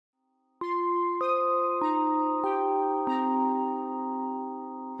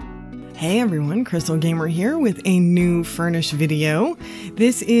Hey everyone, Crystal Gamer here with a new Furnish video.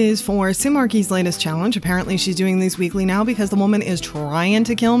 This is for Simarky's latest challenge. Apparently she's doing these weekly now because the woman is trying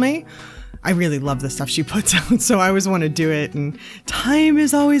to kill me. I really love the stuff she puts out, so I always want to do it, and time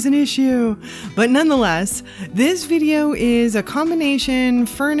is always an issue. But nonetheless, this video is a combination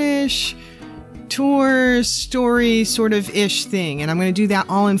Furnish tour story sort of ish thing, and I'm going to do that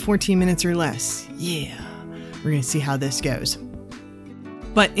all in 14 minutes or less. Yeah, we're going to see how this goes.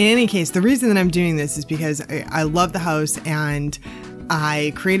 But in any case, the reason that I'm doing this is because I love the house, and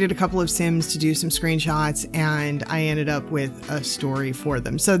I created a couple of Sims to do some screenshots, and I ended up with a story for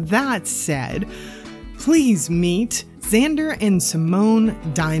them. So that said, please meet Xander and Simone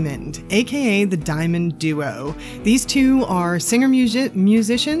Diamond, aka the Diamond Duo. These two are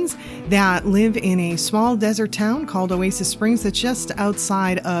singer-musicians that live in a small desert town called Oasis Springs that's just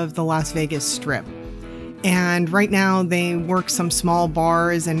outside of the Las Vegas Strip. And right now they work some small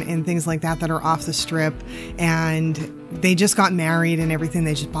bars and things like that are off the strip, and they just got married and everything.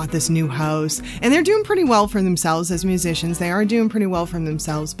 They just bought this new house, and they're doing pretty well for themselves as musicians. They are doing pretty well for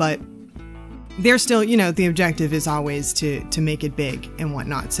themselves, but they're still, you know, the objective is always to make it big and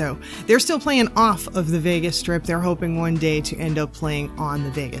whatnot. So they're still playing off of the Vegas Strip. They're hoping one day to end up playing on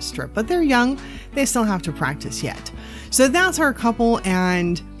the Vegas Strip, but they're young. They still have to practice yet. So that's our couple,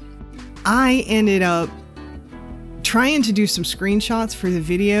 and I ended up trying to do some screenshots for the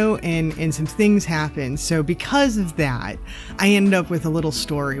video, and some things happened. So because of that, I ended up with a little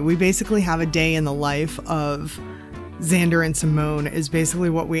story. We basically have a day in the life of Xander and Simone is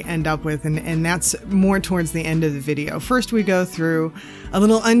basically what we end up with, and that's more towards the end of the video. First, we go through a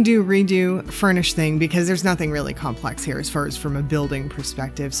little undo redo Furnish thing because there's nothing really complex here as far as from a building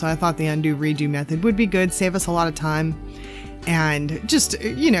perspective. So I thought the undo redo method would be good, save us a lot of time, and just,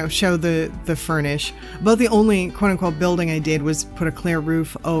 you know, show the Furnish. But the only quote-unquote building I did was put a clear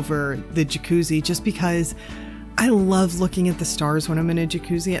roof over the jacuzzi, just because I love looking at the stars when I'm in a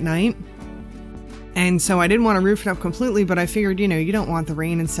jacuzzi at night. And so I didn't want to roof it up completely, but I figured, you know, you don't want the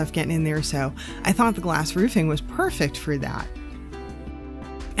rain and stuff getting in there, so I thought the glass roofing was perfect for that.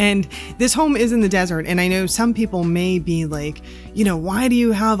 And this home is in the desert, and I know some people may be like, you know, why do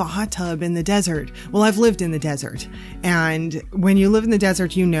you have a hot tub in the desert? Well, I've lived in the desert, and when you live in the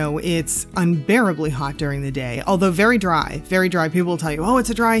desert, you know it's unbearably hot during the day, although very dry, very dry. People will tell you, oh,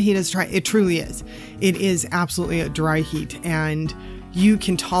 it's a dry heat, it's dry. It truly is. It is absolutely a dry heat, and you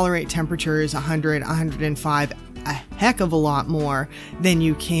can tolerate temperatures 100, 105, a heck of a lot more than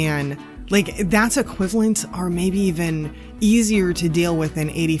you can. Like, that's equivalent or maybe even easier to deal with than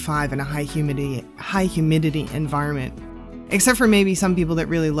 85 in a high humidity environment. Except for maybe some people that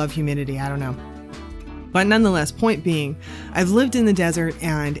really love humidity, I don't know. But nonetheless, point being, I've lived in the desert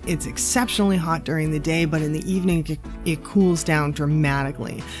and it's exceptionally hot during the day, but in the evening it cools down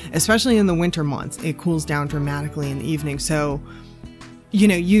dramatically. Especially in the winter months, it cools down dramatically in the evening. So, you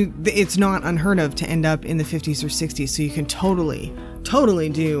know, it's not unheard of to end up in the 50s or 60s, so you can totally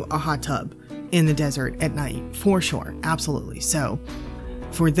do a hot tub in the desert at night, for sure, absolutely. So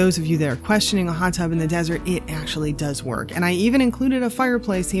for those of you that are questioning a hot tub in the desert, it actually does work. And I even included a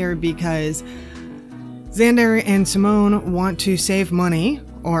fireplace here because Xander and Simone want to save money,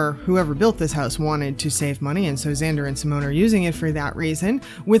 or whoever built this house wanted to save money, and so Xander and Simone are using it for that reason.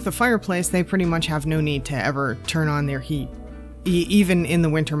 With the fireplace, they pretty much have no need to ever turn on their heat, even in the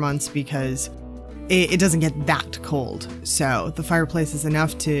winter months, because it doesn't get that cold. So the fireplace is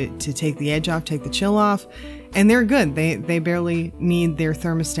enough to take the edge off, take the chill off, and they're good. They barely need their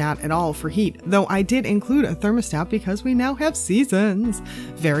thermostat at all for heat. Though I did include a thermostat because we now have seasons.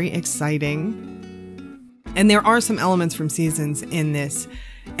 Very exciting. And there are some elements from seasons in this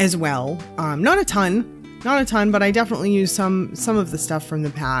as well. Not a ton, but I definitely used some of the stuff from the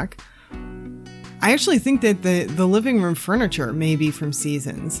pack. I actually think that the living room furniture may be from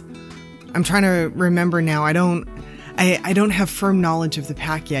seasons. I'm trying to remember now. I don't have firm knowledge of the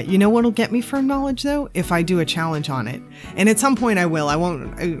pack yet. You know what'll get me firm knowledge though? If I do a challenge on it. And at some point I will.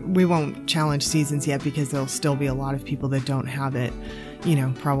 We won't challenge seasons yet because there'll still be a lot of people that don't have it. You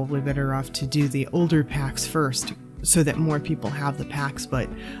know, probably better off to do the older packs first so that more people have the packs. But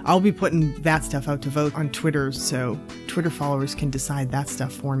I'll be putting that stuff out to vote on Twitter, so Twitter followers can decide that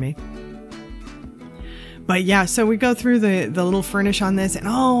stuff for me. But yeah, so we go through the little Furnish on this, and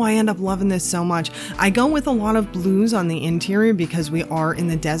oh, I end up loving this so much. I go with a lot of blues on the interior because we are in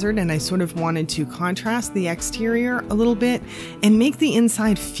the desert, and I sort of wanted to contrast the exterior a little bit and make the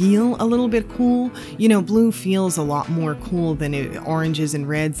inside feel a little bit cool. You know, blue feels a lot more cool than oranges and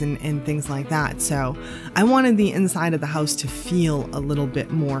reds and things like that. So I wanted the inside of the house to feel a little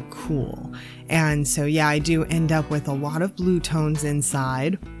bit more cool. And so yeah, I do end up with a lot of blue tones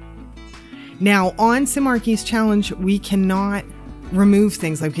inside. Now on Simarchy's challenge, we cannot remove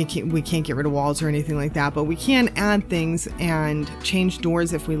things, like we can't get rid of walls or anything like that, but we can add things and change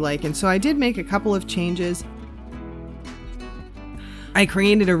doors if we like. And so I did make a couple of changes. I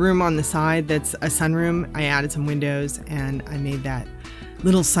created a room on the side that's a sunroom. I added some windows and I made that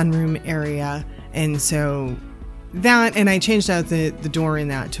little sunroom area. And so that, and I changed out the door in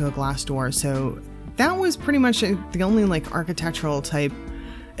that to a glass door. So that was pretty much the only like architectural type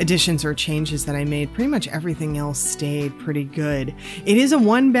additions or changes that I made. Pretty much everything else stayed pretty good. It is a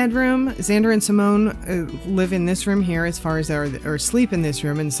 1-bedroom. Xander and Simone live in this room here as far as or sleep in this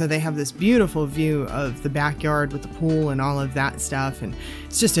room, and so they have this beautiful view of the backyard with the pool and all of that stuff, and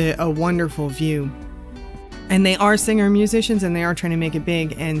it's just a wonderful view. And they are singer musicians and they are trying to make it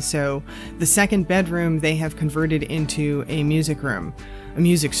big, and so the 2nd bedroom they have converted into a music room. A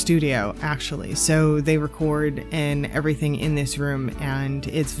music studio, actually. So they record and everything in this room, and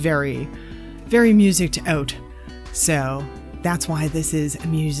it's very, very music'd out. So that's why this is a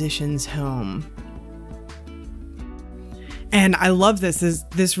musician's home. And I love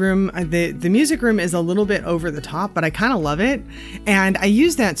this room. The music room is a little bit over the top, but I kind of love it. And I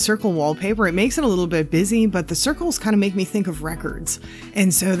use that circle wallpaper. It makes it a little bit busy, but the circles kind of make me think of records.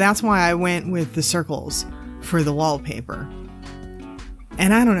 And so that's why I went with the circles for the wallpaper.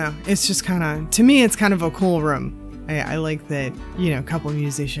 And I don't know, it's just kind of, to me, it's kind of a cool room. I like that, you know, a couple of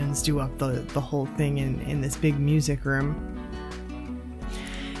musicians do up the whole thing in this big music room.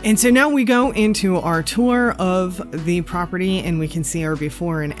 And so now we go into our tour of the property and we can see our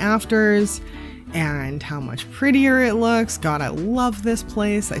before and afters and how much prettier it looks. God, I love this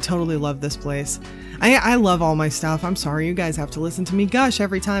place. I totally love this place. I love all my stuff. I'm sorry you guys have to listen to me gush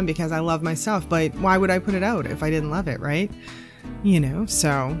every time because I love my stuff, but why would I put it out if I didn't love it, right? You know,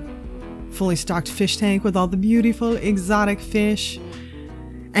 so fully stocked fish tank with all the beautiful exotic fish.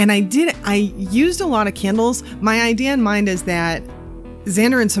 And I used a lot of candles. My idea in mind is that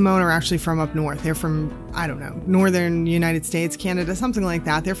Xander and Simone are actually from up north. They're from, I don't know, northern United States, Canada, something like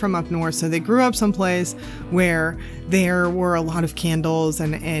that. They're from up north. So they grew up someplace where there were a lot of candles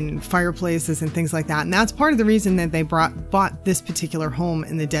and fireplaces and things like that. And that's part of the reason that they bought this particular home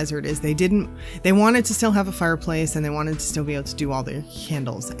in the desert is they wanted to still have a fireplace and they wanted to still be able to do all their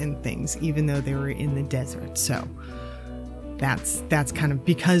candles and things, even though they were in the desert. So that's kind of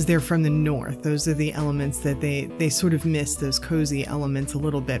because they're from the north. Those are the elements that they sort of miss, those cozy elements a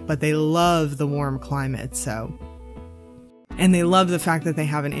little bit, but they love the warm climate. So, and they love the fact that they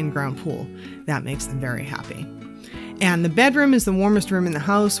have an in-ground pool. That makes them very happy. And the bedroom is the warmest room in the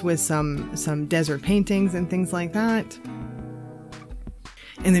house with some desert paintings and things like that.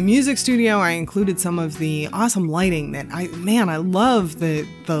 In the music studio, I included some of the awesome lighting that I love the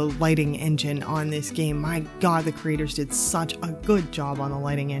lighting engine on this game. My God, the creators did such a good job on the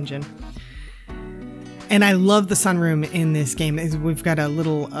lighting engine. And I love the sunroom in this game. We've got a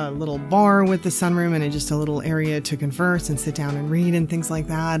little bar with the sunroom and just a little area to converse and sit down and read and things like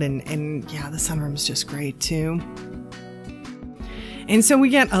that. And yeah, the sunroom is just great too. And so we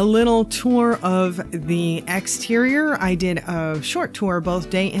get a little tour of the exterior. I did a short tour both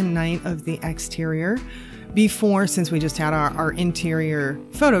day and night of the exterior before, since we just had our interior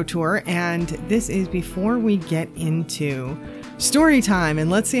photo tour. And this is before we get into story time. And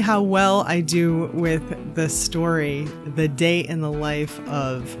let's see how well I do with the story, the day in the life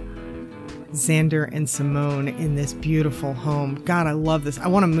of Xander and Simone in this beautiful home. God, I love this. I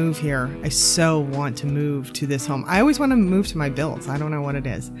want to move here. I so want to move to this home. I always want to move to my builds. I don't know what it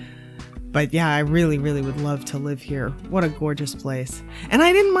is. But yeah, I really, really would love to live here. What a gorgeous place. And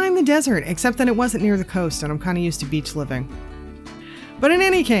I didn't mind the desert, except that it wasn't near the coast, and I'm kind of used to beach living. But in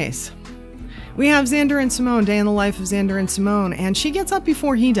any case, we have Xander and Simone, day in the life of Xander and Simone, and she gets up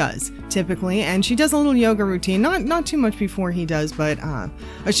before he does, typically, and she does a little yoga routine, not too much before he does, but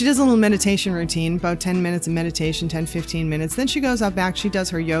she does a little meditation routine, about 10 minutes of meditation, 10-15 minutes, then she goes out back, she does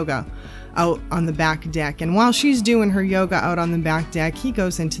her yoga out on the back deck, and while she's doing her yoga out on the back deck, he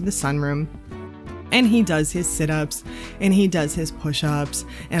goes into the sunroom. And he does his sit-ups and he does his push-ups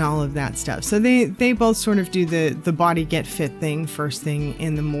and all of that stuff. So they both sort of do the body get fit thing first thing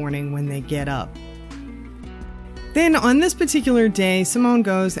in the morning when they get up. Then on this particular day, Simone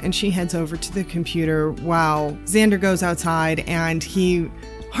goes and she heads over to the computer while Xander goes outside and he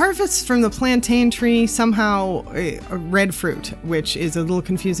harvests from the plantain tree somehow a red fruit, which is a little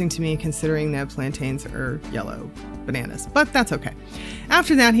confusing to me considering that plantains are yellow bananas, but that's okay.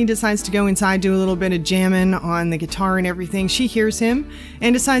 After that, he decides to go inside, do a little bit of jamming on the guitar and everything. She hears him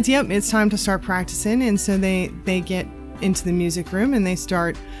and decides, yep, it's time to start practicing. And so they get into the music room and they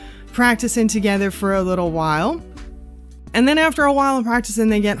start practicing together for a little while. And then after a while of practicing,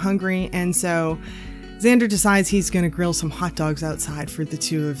 they get hungry, and so Xander decides he's going to grill some hot dogs outside for the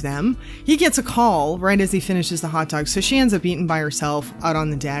two of them. He gets a call right as he finishes the hot dogs, so she ends up eating by herself out on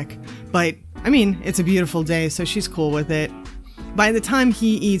the deck. But, I mean, it's a beautiful day, so she's cool with it. By the time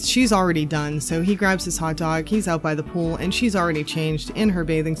he eats, she's already done, so he grabs his hot dog, he's out by the pool, and she's already changed in her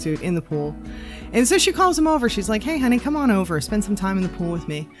bathing suit in the pool. And so she calls him over. She's like, hey, honey, come on over, spend some time in the pool with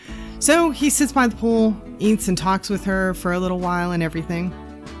me. So he sits by the pool, eats and talks with her for a little while and everything.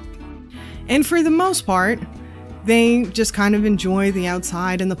 And for the most part, they just kind of enjoy the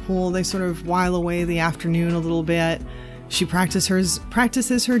outside and the pool. They sort of while away the afternoon a little bit. She practices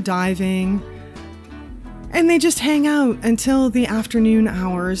her diving. And they just hang out until the afternoon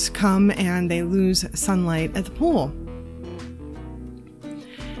hours come and they lose sunlight at the pool.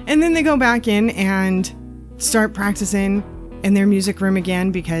 And then they go back in and start practicing in their music room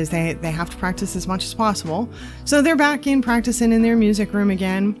again because they have to practice as much as possible. So they're back in practicing in their music room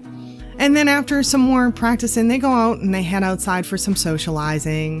again. And then after some more practicing, they go out and they head outside for some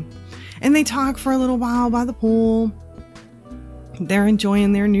socializing. And they talk for a little while by the pool. They're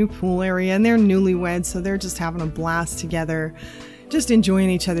enjoying their new pool area, and they're newlyweds, so they're just having a blast together, just enjoying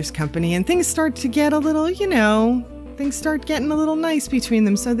each other's company. And things start to get a little, things start getting a little nice between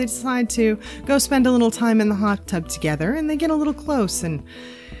them. So they decide to go spend a little time in the hot tub together, and they get a little close. And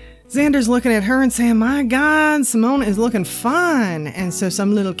Xander's looking at her and saying, my God, Simone is looking fun. And so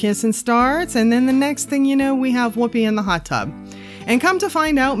some little kissing starts. And then the next thing you know, we have Whoopi in the hot tub. And come to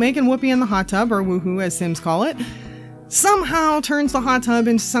find out, making Whoopi in the hot tub, or woohoo as Sims call it, somehow turns the hot tub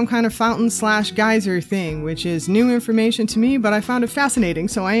into some kind of fountain/geyser thing, which is new information to me, but I found it fascinating,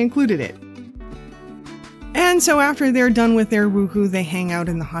 so I included it. And so after they're done with their woohoo, they hang out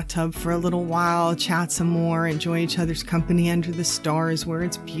in the hot tub for a little while, chat some more, enjoy each other's company under the stars where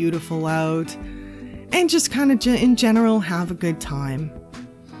it's beautiful out, and just kind of in general have a good time.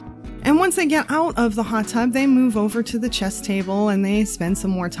 And once they get out of the hot tub, they move over to the chess table and they spend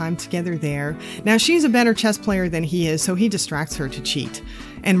some more time together there. Now, she's a better chess player than he is, so he distracts her to cheat.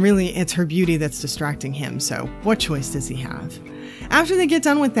 And really, it's her beauty that's distracting him, so what choice does he have? After they get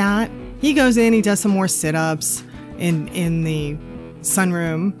done with that, he goes in, he does some more sit-ups in the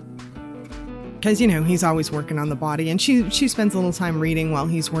sunroom. Because, he's always working on the body, and she spends a little time reading while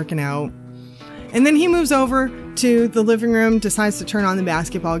he's working out. And then he moves over to the living room, decides to turn on the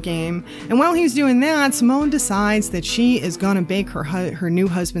basketball game. And while he's doing that, Simone decides that she is going to bake her new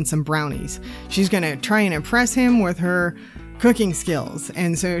husband some brownies. She's going to try and impress him with her cooking skills.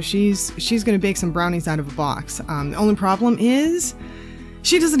 And so she's going to bake some brownies out of a box. The only problem is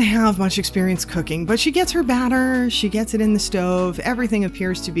she doesn't have much experience cooking, but she gets her batter, she gets it in the stove, everything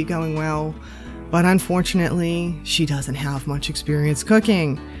appears to be going well. But unfortunately, she doesn't have much experience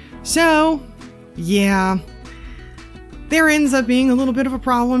cooking. So, yeah, there ends up being a little bit of a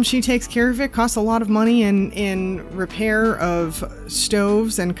problem. She takes care of it, costs a lot of money in repair of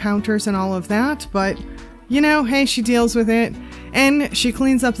stoves and counters and all of that, but hey, she deals with it, and she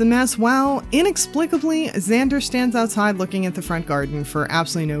cleans up the mess while, inexplicably, Xander stands outside looking at the front garden for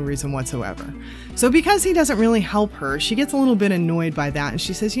absolutely no reason whatsoever. So because he doesn't really help her, she gets a little bit annoyed by that, and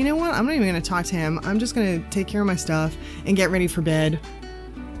she says, you know what, I'm not even going to talk to him, I'm just going to take care of my stuff and get ready for bed.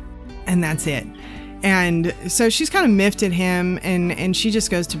 And that's it. And so she's kind of miffed at him, and she just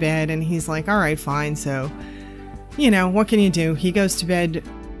goes to bed, and he's like, all right, fine. So, what can you do? He goes to bed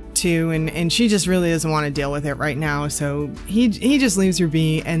too, and she just really doesn't want to deal with it right now. So he just leaves her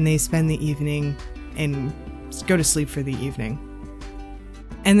be, and they spend the evening and go to sleep for the evening.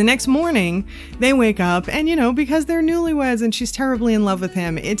 And the next morning, they wake up, and because they're newlyweds and she's terribly in love with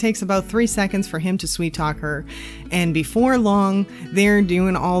him, it takes about 3 seconds for him to sweet talk her. And before long, they're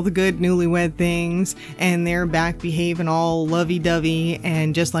doing all the good newlywed things, and they're back behaving all lovey-dovey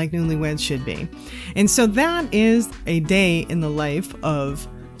and just like newlyweds should be. And so that is a day in the life of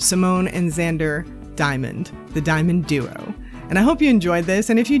Simone and Xander Diamond, the Diamond Duo. And I hope you enjoyed this,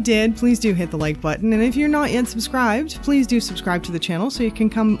 and if you did, please do hit the like button, and if you're not yet subscribed, please do subscribe to the channel so you can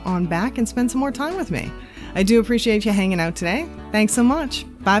come on back and spend some more time with me. I do appreciate you hanging out today. Thanks so much.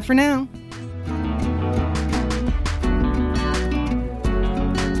 Bye for now.